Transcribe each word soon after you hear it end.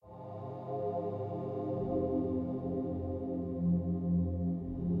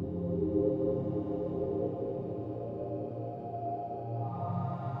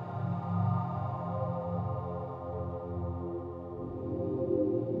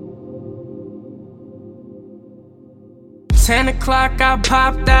10 o'clock, I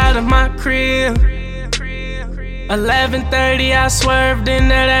popped out of my crib. 11:30, I swerved into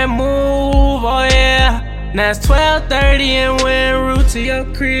that move, oh yeah. Now it's 12:30 and we're en route to your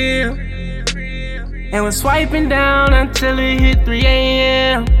crib. And we're swiping down until it hit 3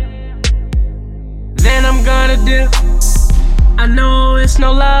 a.m. Then I'm gonna dip. I know it's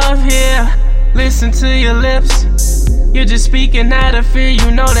no love here. Listen to your lips. You're just speaking out of fear,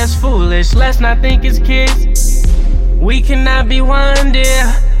 you know that's foolish. Let's not think it's kids. We cannot be one,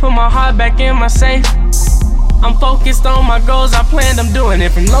 dear. Put my heart back in my safe. I'm focused on my goals, I planned, I'm doing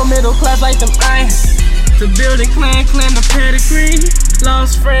it. From low middle class like them iron to building clan the pedigree.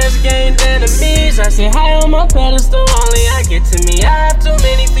 Lost friends, gained enemies. I sit high on my pedestal, only I get to me. I have too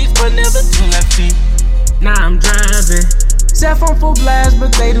many feet, but never two left feet. Now I'm driving, cell phone full blast,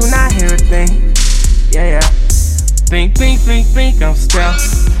 but they do not hear a thing. Yeah, yeah. Think, I'm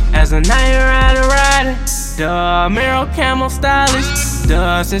stealth as a night rider. Duh, Mero camo stylish.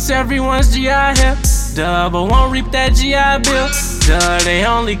 Duh, since everyone's GI here. Duh, but won't reap that GI bill. Duh, they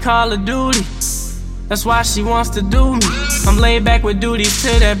only call of duty. That's why she wants to do me. I'm laid back with duties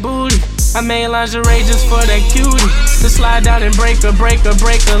to that booty. I made lingerie just for that cutie. To slide down and break her like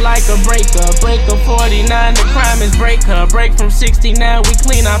a breaker. Break her 49, the crime is break her. Break from 69, we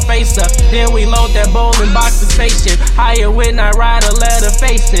clean our face up. Then we load that bowling box to spaceship. Hire with night rider, let her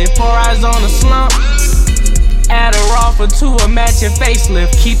face it. Pour eyes on the slump. Add a raw for two, a matching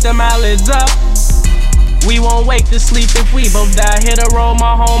facelift. Keep them eyelids up. We won't wake to sleep if we both die. Hit a roll,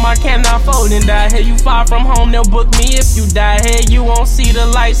 my home, I cannot fold and die. Here you far from home, they'll book me if you die. Here you won't see the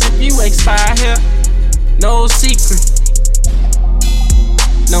lights if you expire here. No secret.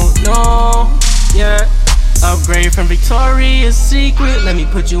 No, yeah. Upgrade from Victoria's Secret. Let me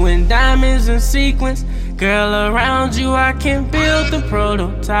put you in diamonds and sequins. Girl, around you I can build the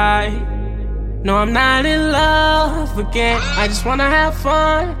prototype. No, I'm not in love again. I just wanna have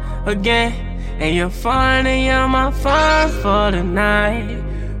fun again. And you're fun and you're my fun for the night.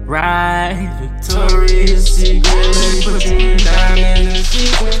 Right, Victoria's Secret. Let me put you in diamonds and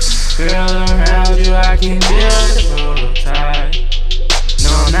sequins. Girl, around you I can build a prototype. No,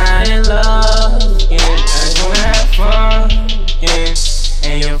 I'm not in love again. I just wanna have fun again.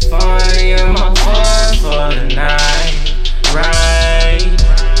 And you're fun and you're my fun for the night. Right.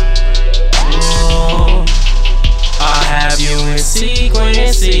 Ooh, I'll have you in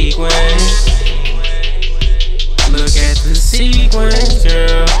sequence. Look at the sequence,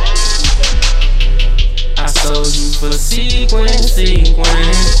 girl. I sold you for sequence.